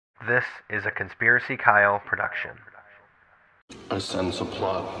This is a Conspiracy Kyle production. I sense a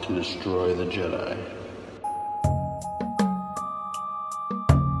plot to destroy the Jedi.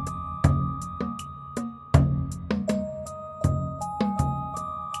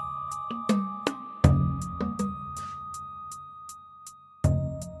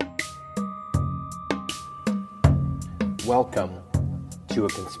 Welcome to A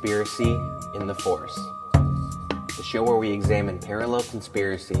Conspiracy in the Force, the show where we examine parallel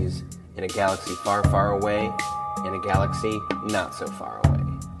conspiracies in a galaxy far, far away and a galaxy not so far away.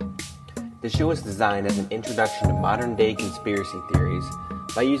 The show is designed as an introduction to modern-day conspiracy theories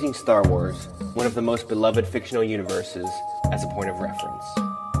by using Star Wars, one of the most beloved fictional universes, as a point of reference.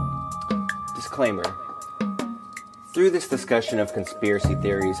 Disclaimer. Through this discussion of conspiracy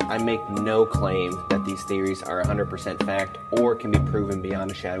theories, I make no claim that these theories are 100% fact or can be proven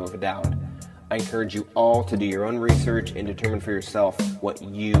beyond a shadow of a doubt. I encourage you all to do your own research and determine for yourself what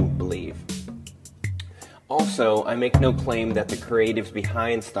you believe. Also, I make no claim that the creatives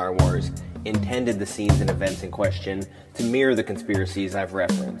behind Star Wars intended the scenes and events in question to mirror the conspiracies I've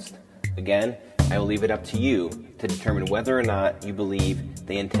referenced. Again, I will leave it up to you to determine whether or not you believe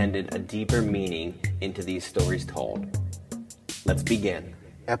they intended a deeper meaning into these stories told. Let's begin.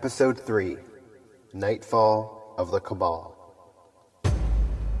 Episode 3, Nightfall of the Cabal.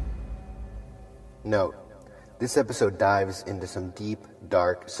 Note, this episode dives into some deep,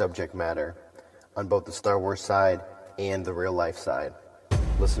 dark subject matter on both the Star Wars side and the real-life side.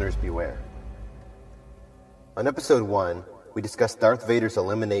 Listeners beware. On episode 1, we discussed Darth Vader's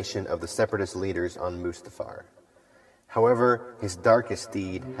elimination of the Separatist leaders on Mustafar. However, his darkest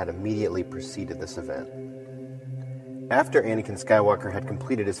deed had immediately preceded this event. After Anakin Skywalker had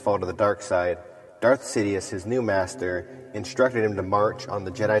completed his fall to the dark side, Darth Sidious, his new master, instructed him to march on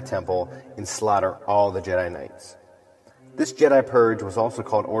the Jedi Temple and slaughter all the Jedi Knights. This Jedi Purge was also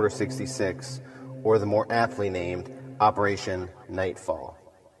called Order 66, or the more aptly named Operation Nightfall.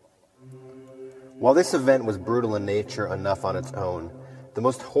 While this event was brutal in nature enough on its own, the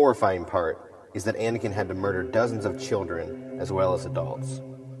most horrifying part is that Anakin had to murder dozens of children as well as adults.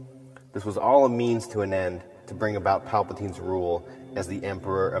 This was all a means to an end to bring about Palpatine's rule as the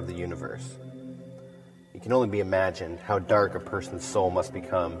Emperor of the universe. It can only be imagined how dark a person's soul must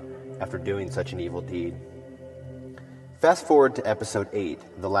become after doing such an evil deed. Fast forward to Episode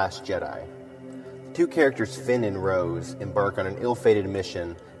 8, The Last Jedi. The two characters Finn and Rose embark on an ill-fated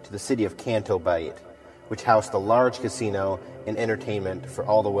mission to the city of Canto Bight, which housed a large casino and entertainment for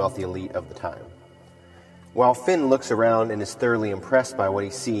all the wealthy elite of the time. While Finn looks around and is thoroughly impressed by what he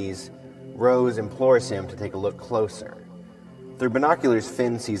sees, Rose implores him to take a look closer. Through binoculars,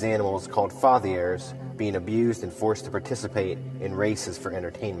 Finn sees animals called fathiers being abused and forced to participate in races for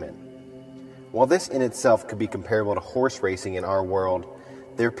entertainment. While this in itself could be comparable to horse racing in our world,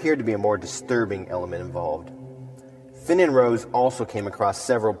 there appeared to be a more disturbing element involved. Finn and Rose also came across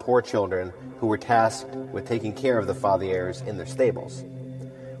several poor children who were tasked with taking care of the fathiers in their stables.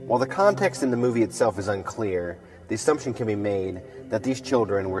 While the context in the movie itself is unclear, the assumption can be made that these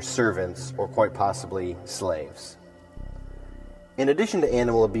children were servants or quite possibly slaves. In addition to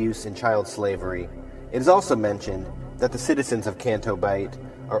animal abuse and child slavery, it is also mentioned that the citizens of Canto Bight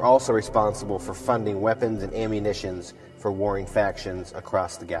are also responsible for funding weapons and ammunitions for warring factions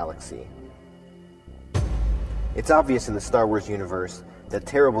across the galaxy. It's obvious in the Star Wars universe that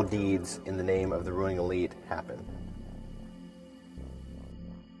terrible deeds in the name of the ruling elite happen.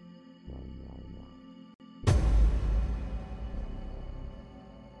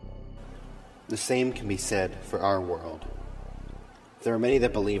 The same can be said for our world. There are many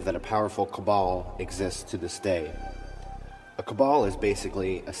that believe that a powerful cabal exists to this day. A cabal is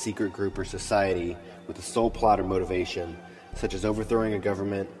basically a secret group or society with a sole plot or motivation, such as overthrowing a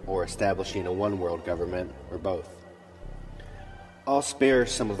government or establishing a one-world government, or both. I'll spare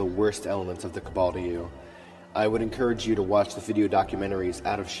some of the worst elements of the cabal to you. I would encourage you to watch the video documentaries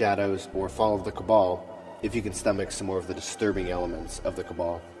Out of Shadows or Fall of the Cabal if you can stomach some more of the disturbing elements of the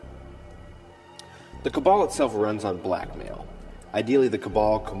cabal. The cabal itself runs on blackmail. Ideally, the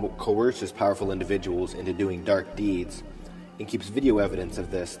cabal coerces powerful individuals into doing dark deeds and keeps video evidence of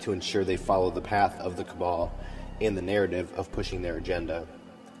this to ensure they follow the path of the cabal and the narrative of pushing their agenda.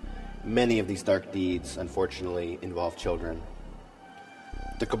 Many of these dark deeds, unfortunately, involve children.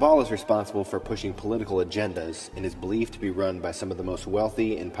 The cabal is responsible for pushing political agendas and is believed to be run by some of the most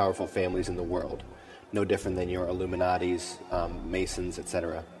wealthy and powerful families in the world, no different than your Illuminatis, Masons,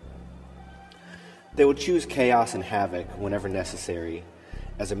 etc. They will choose chaos and havoc whenever necessary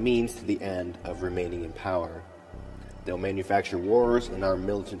as a means to the end of remaining in power. They'll manufacture wars and arm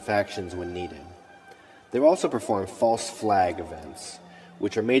militant factions when needed. They will also perform false flag events,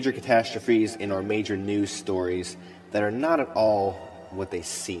 which are major catastrophes and or major news stories that are not at all what they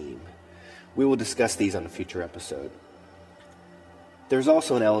seem. We will discuss these on a future episode. There's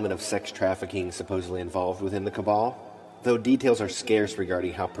also an element of sex trafficking supposedly involved within the cabal, though details are scarce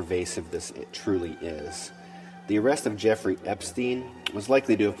regarding how pervasive this truly is. The arrest of Jeffrey Epstein was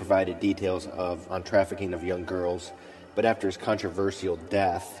likely to have provided details on trafficking of young girls, but after his controversial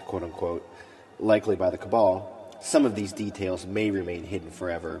death, quote-unquote, likely by the cabal, some of these details may remain hidden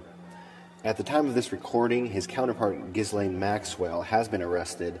forever. At the time of this recording, his counterpart Ghislaine Maxwell has been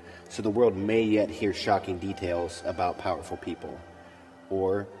arrested, so the world may yet hear shocking details about powerful people.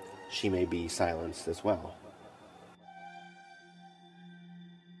 Or she may be silenced as well.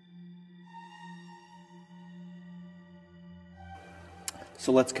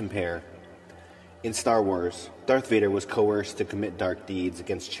 So let's compare. In Star Wars, Darth Vader was coerced to commit dark deeds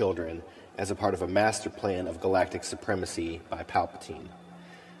against children as a part of a master plan of galactic supremacy by Palpatine.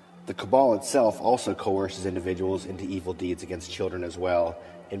 The Cabal itself also coerces individuals into evil deeds against children as well,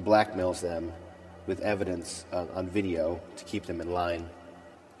 and blackmails them with evidence on video to keep them in line.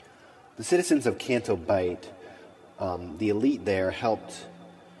 The citizens of Canto Bight, the elite there, helped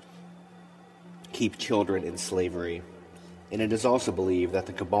keep children in slavery. And it is also believed that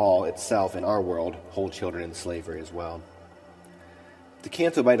the Cabal itself in our world hold children in slavery as well. The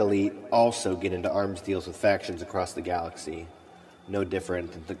Canto Bight elite also get into arms deals with factions across the galaxy, no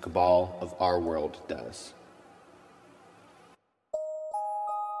different than the Cabal of our world does.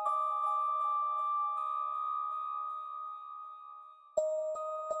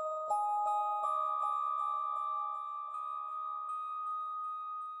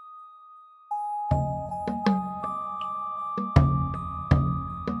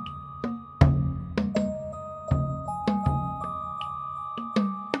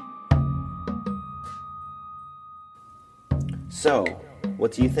 So,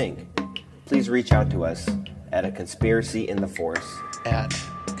 what do you think? Please reach out to us at a conspiracy in the force at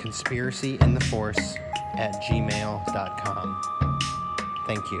conspiracyintheforce@gmail.com.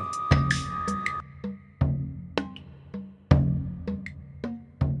 Thank you.